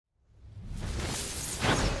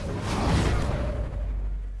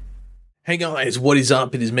Hey guys, what is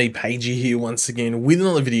up? It is me, Pagey, here once again with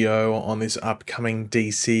another video on this upcoming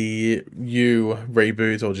DCU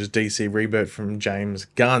reboot, or just DC Reboot from James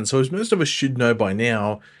Gunn. So as most of us should know by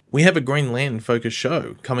now, we have a Green Lantern focused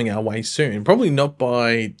show coming our way soon. Probably not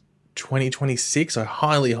by 2026. I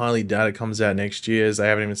highly doubt it comes out next year, as they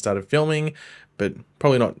haven't even started filming. But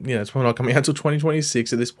probably not, it's probably not coming out until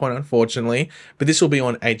 2026 at this point, unfortunately. But this will be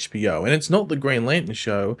on HBO, and it's not the Green Lantern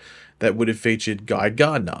show that would have featured Guy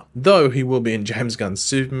Gardner, though he will be in James Gunn's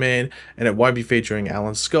Superman, and it won't be featuring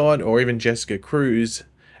Alan Scott or even Jessica Cruz,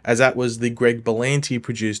 as that was the Greg Berlanti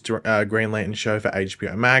produced Green Lantern show for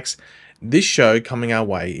HBO Max. This show coming our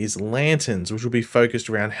way is Lanterns, which will be focused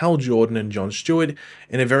around Hal Jordan and John Stewart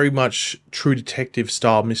in a very much True Detective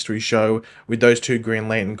style mystery show, with those two Green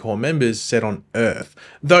Lantern Corps members set on Earth.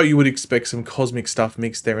 Though you would expect some cosmic stuff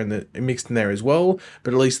mixed in there as well,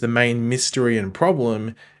 but at least the main mystery and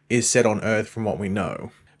problem is set on Earth from what we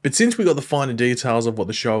know. But since we got the finer details of what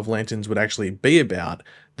the show of Lanterns would actually be about,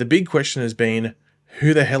 the big question has been,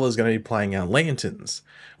 who the hell is going to be playing our Lanterns?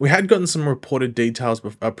 We had gotten some reported details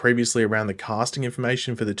previously around the casting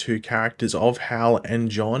information for the two characters of Hal and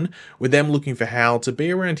John, with them looking for Hal to be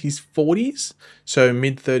around his 40s, so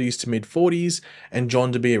mid-30s to mid-40s, and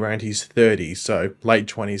John to be around his 30s, so late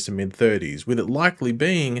 20s to mid-30s, with it likely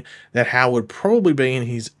being that Hal would probably be in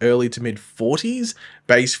his early to mid-40s,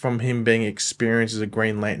 based from him being experienced as a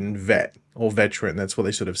Green Lantern vet, or veteran. That's what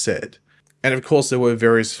they sort of said. And of course, there were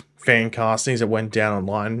various fan castings that went down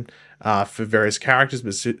online for various characters,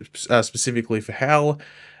 but specifically for Hal.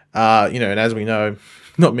 And as we know,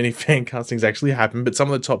 not many fan castings actually happen, but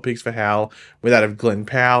some of the top picks for Hal were that of Glenn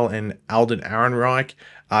Powell and Alden Ehrenreich,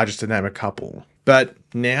 just to name a couple. But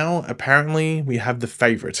now, apparently, we have the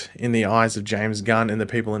favourite in the eyes of James Gunn and the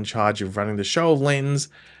people in charge of running the show of Lanterns,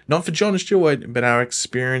 not for John Stewart, but our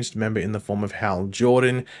experienced member in the form of Hal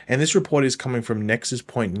Jordan. And this report is coming from Nexus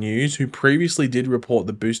Point News, who previously did report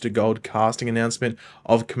the Booster Gold casting announcement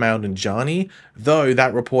of Kumail Nanjiani, though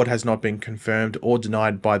that report has not been confirmed or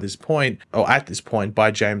denied by this point, or at this point, by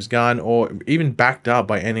James Gunn, or even backed up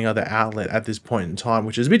by any other outlet at this point in time,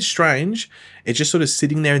 which is a bit strange. It's just sort of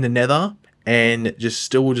sitting there in the nether, and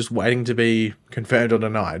still waiting to be confirmed or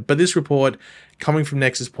denied. But this report, coming from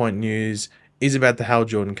Nexus Point News, is about the Hal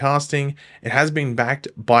Jordan casting. It has been backed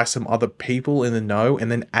by some other people in the know and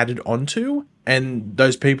then added onto, and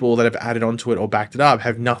those people that have added onto it or backed it up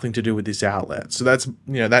have nothing to do with this outlet. So that's,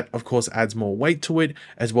 that of course adds more weight to it,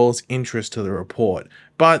 as well as interest to the report.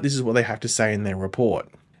 But this is what they have to say in their report.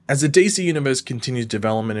 As the DC Universe continues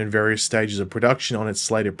development in various stages of production on its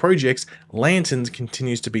slated projects, Lanterns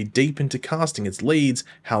continues to be deep into casting its leads,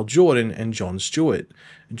 Hal Jordan and John Stewart.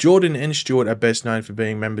 Jordan and Stewart are best known for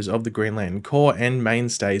being members of the Green Lantern Corps and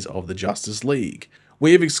mainstays of the Justice League.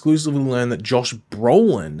 We have exclusively learned that Josh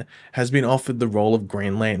Brolin has been offered the role of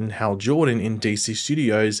Green Lantern Hal Jordan in DC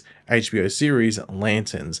Studios' HBO series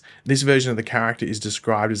Lanterns. This version of the character is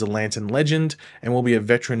described as a Lantern legend and will be a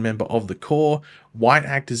veteran member of the Corps. White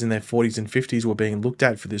actors in their 40s and 50s were being looked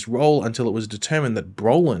at for this role until it was determined that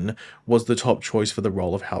Brolin was the top choice for the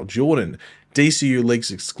role of Hal Jordan. DCU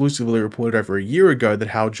leaks exclusively reported over a year ago that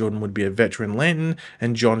Hal Jordan would be a veteran Lantern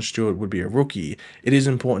and John Stewart would be a rookie. It is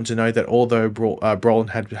important to note that although Brolin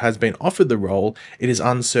has been offered the role, it is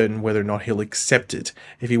uncertain whether or not he'll accept it.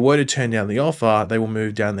 If he were to turn down the offer, they will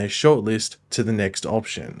move down their shortlist to the next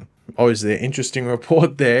option. Obviously, an interesting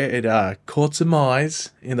report there. It caught some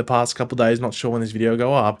eyes in the past couple of days. Not sure when this video will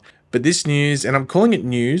go up. But this news, and I'm calling it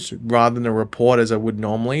news rather than a report as I would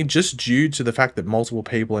normally, just due to the fact that multiple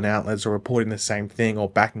people and outlets are reporting the same thing or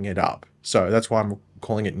backing it up. So that's why I'm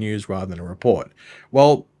calling it news rather than a report.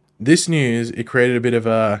 Well, this news, it created a bit of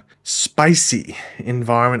a spicy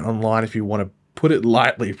environment online, if you want to put it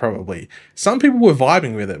lightly, probably. Some people were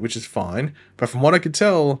vibing with it, which is fine, but from what I could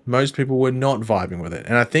tell, most people were not vibing with it.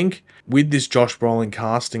 And I think with this Josh Brolin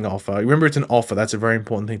casting offer, remember it's an offer, that's a very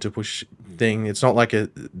important thing to push thing. It's not like a,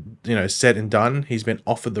 set and done. He's been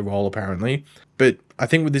offered the role apparently. But I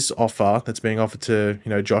think with this offer that's being offered to,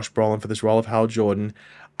 Josh Brolin for this role of Hal Jordan,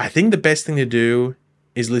 I think the best thing to do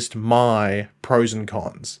is list my pros and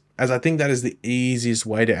cons, as I think that is the easiest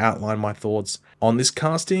way to outline my thoughts on this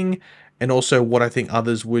casting, and also what I think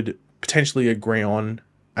others would potentially agree on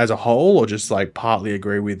as a whole, or just partly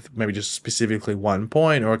agree with maybe just specifically one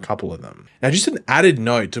point or a couple of them. Now, just an added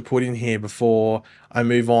note to put in here before I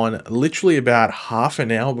move on, literally about half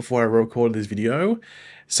an hour before I recorded this video,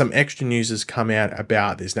 some extra news has come out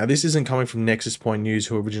about this. Now, this isn't coming from Nexus Point News,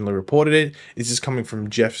 who originally reported it. This is coming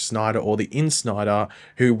from Jeff Snyder, or the Insnyder,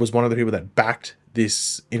 who was one of the people that backed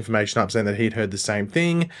this information up saying that he'd heard the same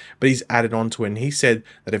thing, but he's added on to it, and he said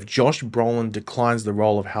that if Josh Brolin declines the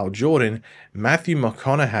role of Hal Jordan, Matthew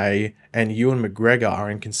McConaughey and Ewan McGregor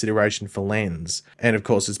are in consideration for Lens. And of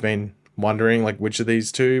course, it's been wondering like which of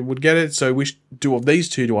these two would get it. So which two of these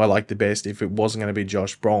two do I like the best if it wasn't going to be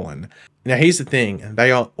Josh Brolin? Now here's the thing,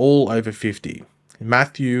 they are all over 50.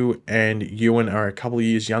 Matthew and Ewan are a couple of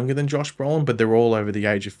years younger than Josh Brolin, but they're all over the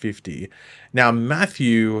age of 50. Now,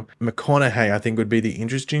 Matthew McConaughey, I think, would be the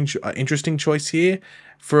interesting choice here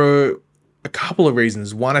for a couple of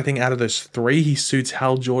reasons. One, I think out of those three, he suits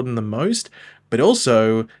Hal Jordan the most, but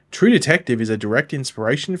also True Detective is a direct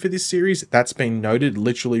inspiration for this series. That's been noted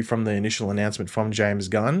literally from the initial announcement from James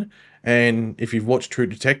Gunn. And if you've watched True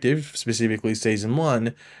Detective, specifically season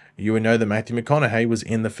 1, you would know that Matthew McConaughey was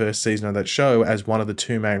in the first season of that show as one of the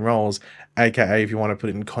two main roles, aka, if you want to put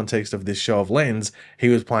it in context of this show of Lens, he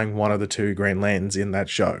was playing one of the two Green Lanterns in that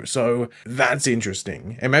show. So that's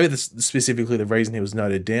interesting. And maybe that's specifically the reason he was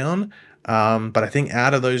noted down. But I think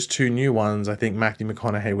out of those two new ones, I think Matthew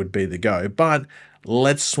McConaughey would be the go. But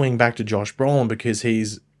let's swing back to Josh Brolin, because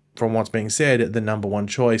he's, from what's being said, the number one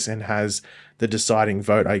choice and has the deciding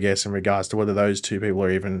vote, I guess, in regards to whether those two people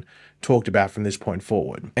are even talked about from this point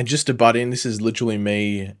forward. And just to butt in, this is literally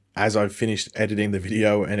me as I've finished editing the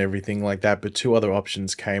video and everything like that, but two other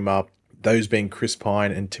options came up, those being Chris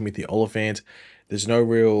Pine and Timothy Olyphant. There's no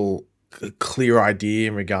real clear idea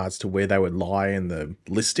in regards to where they would lie in the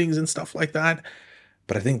listings and stuff like that.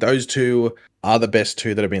 But I think those two are the best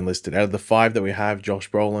two that have been listed. Out of the five that we have,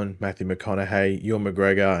 Josh Brolin, Matthew McConaughey, Ewan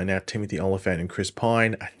McGregor, and now Timothy Olyphant and Chris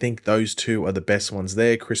Pine, I think those two are the best ones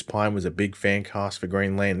there. Chris Pine was a big fan cast for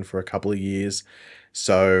Green Lantern for a couple of years.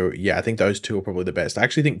 So yeah, I think those two are probably the best. I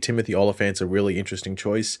actually think Timothy Olyphant's a really interesting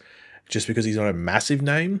choice just because he's not a massive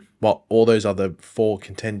name, while all those other four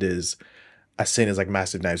contenders are seen as like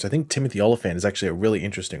massive names. So I think Timothy Olyphant is actually a really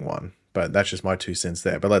interesting one, but that's just my 2 cents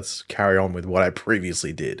there. But let's carry on with what I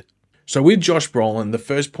previously did. So with Josh Brolin, the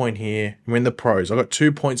first point here, we're in the pros. I got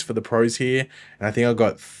 2 points for the pros here, and I think I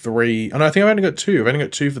got 3. Oh no, I think I've only got 2. I've only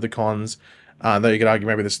got 2 for the cons. Though you could argue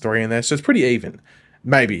maybe there's 3 in there, so it's pretty even.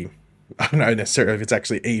 Maybe. I don't know necessarily if it's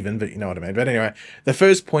actually even, but you know what I mean. But anyway, the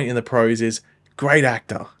first point in the pros is great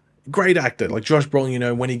actor. Great actor. Like Josh Brolin, you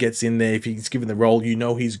know, when he gets in there, if he's given the role, you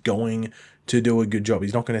know he's going to do a good job.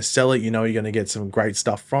 He's not going to sell it. You know you're going to get some great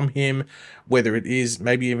stuff from him, whether it is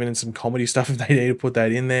maybe even in some comedy stuff if they need to put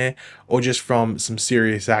that in there, or just from some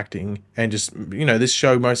serious acting. And just, you know, this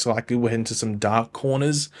show most likely will head into some dark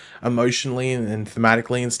corners emotionally and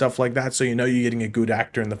thematically and stuff like that. So you know you're getting a good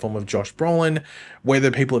actor in the form of Josh Brolin,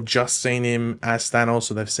 whether people have just seen him as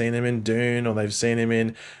Thanos, or they've seen him in Dune, or they've seen him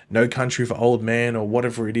in No Country for Old Men, or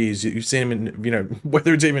whatever it is. You've seen him in, you know,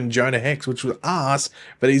 whether it's even Jonah Hex, which was arse,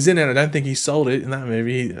 but he's in it. I don't think he sold it in that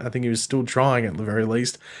movie. I think he was still trying at the very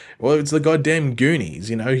least. Well, it's the goddamn Goonies,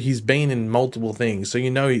 you know, he's been in multiple things. So you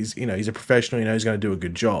know he's a professional, you know he's going to do a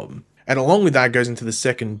good job. And along with that goes into the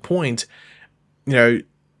second point, you know,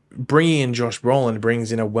 bringing in Josh Brolin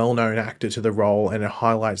brings in a well-known actor to the role, and it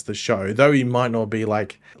highlights the show. Though he might not be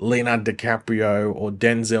like Leonardo DiCaprio or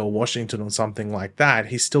Denzel Washington or something like that,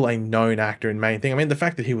 he's still a known actor and main thing. I mean, the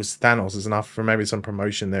fact that he was Thanos is enough for maybe some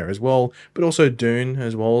promotion there as well, but also Dune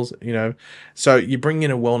as well, you know. So you bring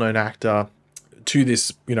in a well-known actor to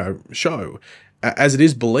this, you know, show. As it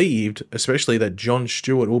is believed, especially, that Jon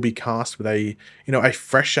Stewart will be cast with a, you know, a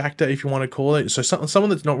fresh actor, if you want to call it. So someone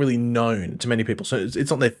that's not really known to many people. So it's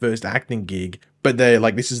not their first acting gig, but they're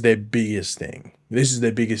like, this is their biggest thing. This is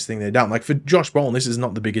their biggest thing they've done. Like for Josh Brolin, this is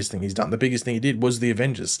not the biggest thing he's done. The biggest thing he did was the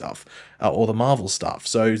Avengers stuff, or the Marvel stuff.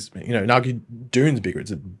 So, you know, now Dune's bigger. It's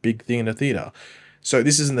a big thing in the theater. So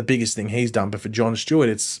this isn't the biggest thing he's done, but for Jon Stewart,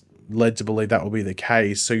 it's led to believe that will be the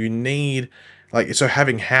case. So you need, like, so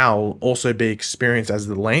having Hal also be experienced as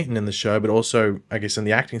the Lantern in the show, but also, I guess, on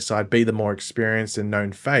the acting side, be the more experienced and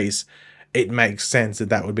known face, it makes sense that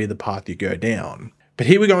that would be the path you go down. But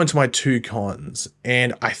here we go into my 2 cons,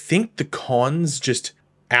 and I think the cons just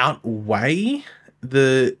outweigh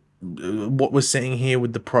the what we're seeing here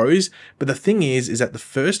with the pros. But the thing is that the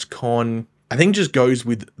first con, I think, just goes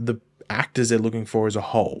with the actors they're looking for as a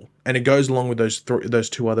whole, and it goes along with those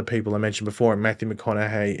 2 other people I mentioned before, Matthew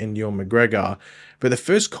McConaughey and Ewan McGregor. But the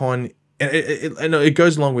first con, and it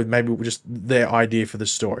goes along with maybe just their idea for the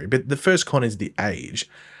story, but the first con is the age.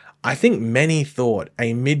 I think many thought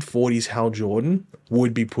a mid-40s Hal Jordan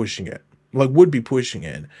would be pushing it. like would be pushing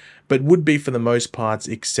it, but would be for the most parts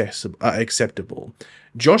acceptable.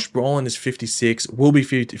 Josh Brolin is 56, will be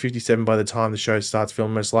 57 by the time the show starts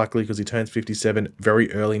filming, most likely because he turns 57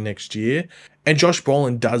 very early next year. And Josh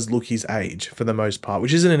Brolin does look his age for the most part,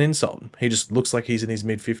 which isn't an insult. He just looks like he's in his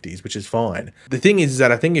mid-50s, which is fine. The thing is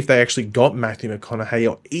that I think if they actually got Matthew McConaughey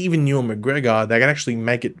or even Ewan McGregor, they can actually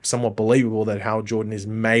make it somewhat believable that Hal Jordan is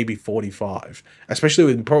maybe 45, especially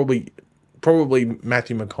with probably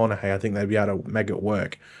Matthew McConaughey. I think they'd be able to make it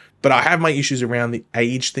work. But I have my issues around the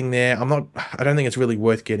age thing there. I don't think it's really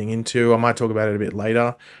worth getting into. I might talk about it a bit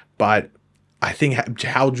later, but I think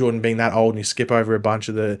Hal Jordan being that old, and you skip over a bunch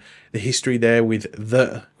of the history there with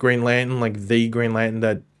the Green Lantern, like the Green Lantern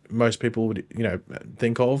that most people would,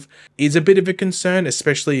 think of, is a bit of a concern,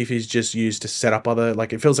 especially if he's just used to set up other,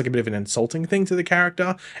 like, it feels like a bit of an insulting thing to the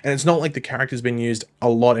character. And it's not like the character's been used a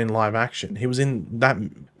lot in live action. He was in that,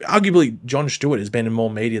 arguably Jon Stewart has been in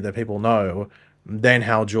more media that people know than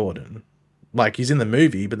Hal Jordan. Like, he's in the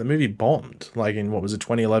movie, but the movie bombed, like in, what was it,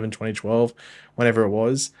 2011, 2012, whenever it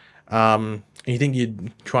was. You think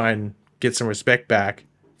you'd try and get some respect back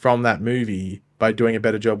from that movie by doing a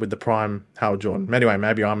better job with the prime Hal Jordan. Anyway,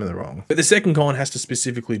 maybe I'm in the wrong. But the second con has to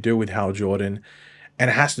specifically do with Hal Jordan, and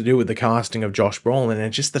it has to do with the casting of Josh Brolin, and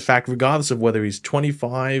it's just the fact, regardless of whether he's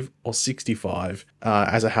 25 or 65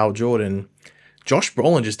 as a Hal Jordan, Josh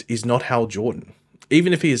Brolin just is not Hal Jordan.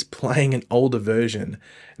 Even if he is playing an older version,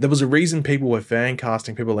 there was a reason people were fan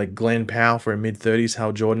casting people like Glenn Powell for a mid-30s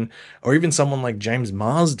Hal Jordan, or even someone like James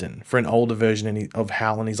Marsden for an older version of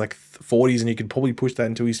Hal in his like 40s, and you could probably push that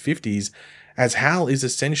into his 50s, as Hal is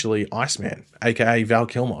essentially Iceman, aka Val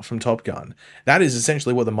Kilmer from Top Gun. That is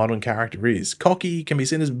essentially what the modern character is. Cocky, can be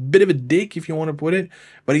seen as a bit of a dick if you want to put it,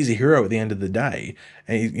 but he's a hero at the end of the day.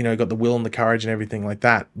 And he's, got the will and the courage and everything like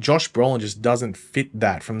that. Josh Brolin just doesn't fit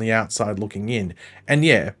that from the outside looking in. And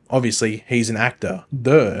yeah, obviously he's an actor,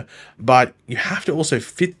 but you have to also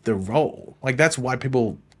fit the role. Like, that's why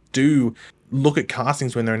people do look at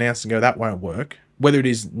castings when they're announced and go, that won't work. Whether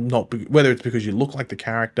it's because you look like the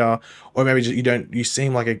character, or maybe just you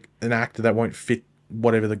seem like an actor that won't fit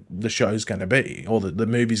whatever the show's going to be, or the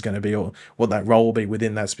movie's going to be, or what that role will be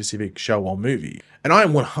within that specific show or movie. And I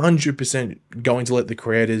am 100% going to let the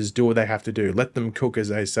creators do what they have to do. Let them cook, as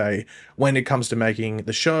they say, when it comes to making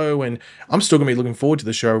the show. And I'm still going to be looking forward to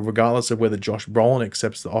the show, regardless of whether Josh Brolin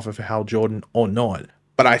accepts the offer for Hal Jordan or not.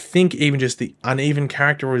 But I think even just the uneven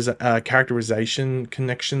characterization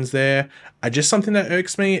connections there are just something that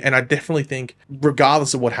irks me. And I definitely think,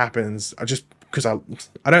 regardless of what happens, because I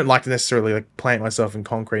don't like to necessarily like plant myself in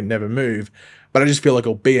concrete, never move, but I just feel like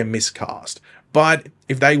it'll be a miscast. But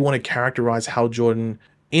if they want to characterize Hal Jordan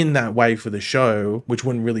in that way for the show, which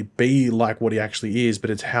wouldn't really be like what he actually is,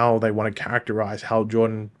 but it's how they want to characterize Hal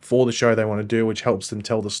Jordan for the show they want to do, which helps them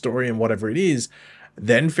tell the story and whatever it is,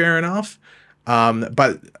 then fair enough.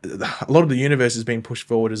 But a lot of the universe is being pushed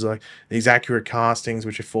forward as like these accurate castings,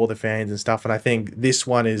 which are for the fans and stuff. And I think this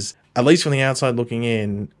one is, at least from the outside looking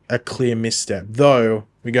in, a clear misstep. Though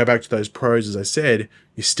we go back to those pros, as I said,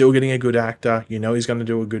 you're still getting a good actor. He's going to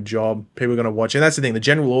do a good job. People are going to watch. And that's the thing. The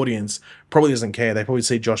general audience probably doesn't care. They probably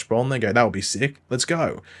see Josh Brolin. They go, that would be sick. Let's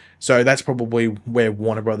go. So that's probably where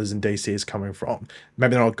Warner Brothers and DC is coming from.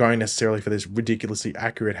 Maybe they're not going necessarily for this ridiculously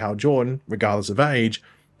accurate Hal Jordan, regardless of age,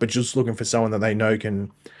 but just looking for someone that they know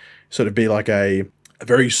can sort of be like a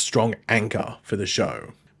very strong anchor for the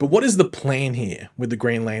show. But what is the plan here with the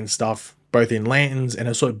Green Lantern stuff, both in Lanterns and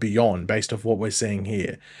also beyond, based off what we're seeing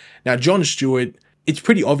here? Now, Jon Stewart, it's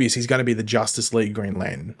pretty obvious he's going to be the Justice League Green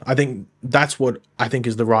Lantern. I think that's what I think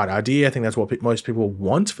is the right idea. I think that's what most people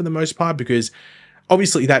want for the most part, because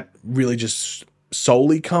obviously that really just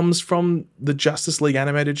solely comes from the Justice League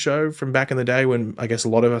animated show from back in the day when I guess a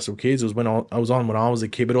lot of us were kids. It was when I was a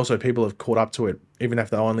kid, but also people have caught up to it, even if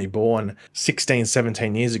they're only born 16,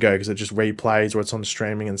 17 years ago, because it just replays or it's on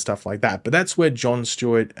streaming and stuff like that. But that's where Jon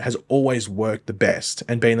Stewart has always worked the best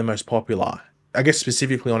and been the most popular. I guess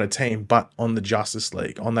specifically on a team, but on the Justice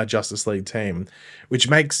League, on that Justice League team, which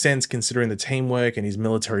makes sense considering the teamwork and his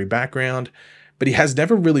military background. But he has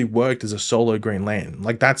never really worked as a solo Green Lantern.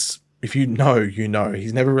 Like, that's, if you know, you know.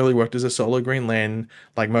 He's never really worked as a solo Green Lantern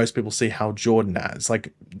like most people see Hal Jordan as.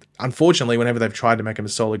 Like, unfortunately, whenever they've tried to make him a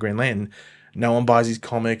solo Green Lantern, no one buys his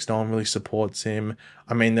comics, no one really supports him.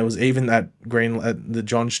 I mean, there was even that the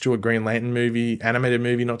Jon Stewart Green Lantern movie, animated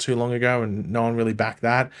movie not too long ago, and no one really backed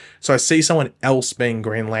that. So I see someone else being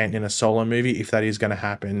Green Lantern in a solo movie, if that is going to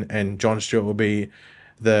happen, and Jon Stewart will be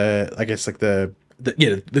the, I guess, like the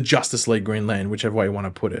Justice League Green Lantern, whichever way you want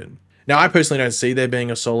to put it. Now, I personally don't see there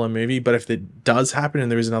being a solo movie, but if it does happen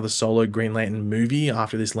and there is another solo Green Lantern movie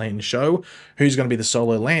after this Lantern show, who's going to be the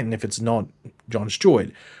solo Lantern if it's not John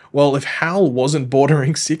Stewart? Well, if Hal wasn't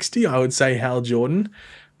bordering 60, I would say Hal Jordan.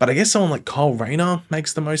 But I guess someone like Kyle Rayner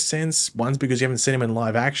makes the most sense. One's because you haven't seen him in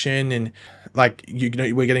live action, and like you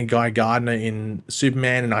know we're getting Guy Gardner in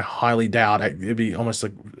Superman, and I highly doubt it'd be almost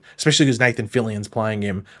like, especially because Nathan Fillion's playing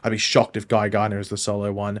him. I'd be shocked if Guy Gardner is the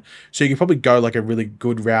solo one. So you could probably go like a really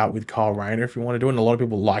good route with Kyle Rayner if you want to do it. And a lot of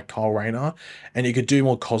people like Kyle Rayner, and you could do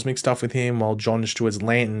more cosmic stuff with him while John Stewart's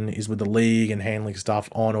Lantern is with the League and handling stuff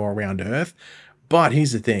on or around Earth. But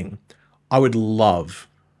here's the thing, I would love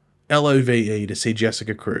LOVE to see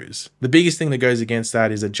Jessica Cruz. The biggest thing that goes against that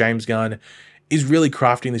is that James Gunn is really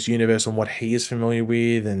crafting this universe on what he is familiar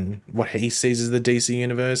with and what he sees as the DC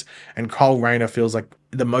universe. And Kyle Rayner feels like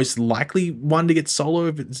the most likely one to get solo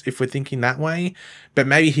if we're thinking that way. But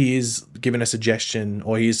maybe he is given a suggestion,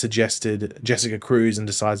 or he has suggested Jessica Cruz and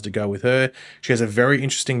decides to go with her. She has a very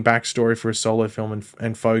interesting backstory for a solo film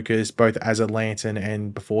and focus, both as a Lantern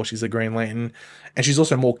and before she's a Green Lantern. And she's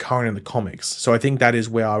also more current in the comics. So I think that is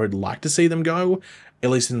where I would like to see them go, at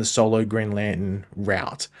least in the solo Green Lantern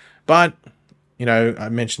route. But you know, I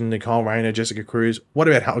mentioned Nicole Rayner, Jessica Cruz. What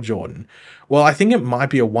about Hal Jordan? Well, I think it might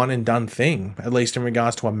be a one and done thing, at least in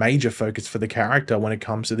regards to a major focus for the character when it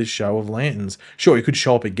comes to this show of Lanterns. Sure, he could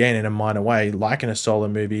show up again in a minor way, like in a solo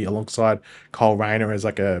movie alongside Kyle Rayner as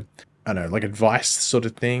like a, I don't know, like advice sort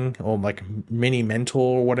of thing, or like mini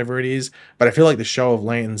mentor or whatever it is. But I feel like the show of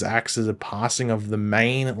Lanterns acts as a passing of the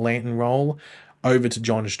main Lantern role over to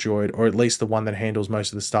John Stewart, or at least the one that handles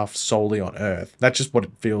most of the stuff solely on Earth. That's just what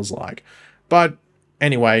it feels like. But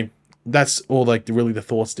anyway, that's all like really the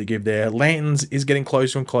thoughts to give there. Lanterns is getting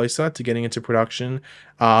closer and closer to getting into production.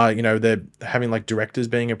 You know, they're having like directors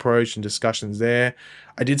being approached and discussions there.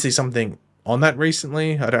 I did see something on that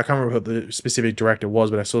recently. I can't remember who the specific director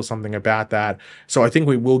was, but I saw something about that. So I think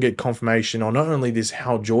we will get confirmation on not only this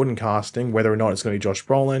Hal Jordan casting, whether or not it's going to be Josh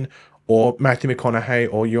Brolin or Matthew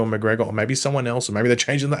McConaughey or Ewan McGregor, or maybe someone else, or maybe they're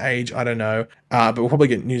changing the age. I don't know. But we'll probably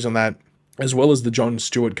get news on that, as well as the John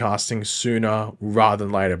Stewart casting sooner rather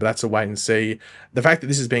than later. But that's a wait and see. The fact that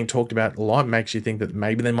this is being talked about a lot makes you think that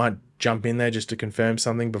maybe they might jump in there just to confirm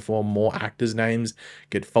something before more actors' names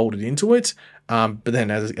get folded into it. But then,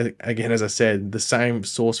 as I said, the same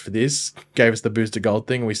source for this gave us the Booster Gold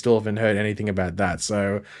thing. We still haven't heard anything about that.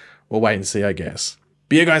 So we'll wait and see, I guess.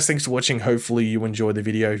 But yeah, guys, thanks for watching. Hopefully you enjoyed the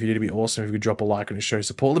video. If you did, it'd be awesome if you could drop a like on the show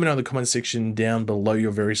support. Let me know in the comment section down below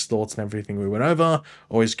your various thoughts and everything we went over.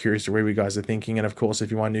 Always curious to read what you guys are thinking. And of course,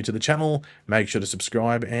 if you are new to the channel, make sure to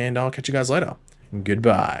subscribe, and I'll catch you guys later.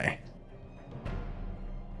 Goodbye.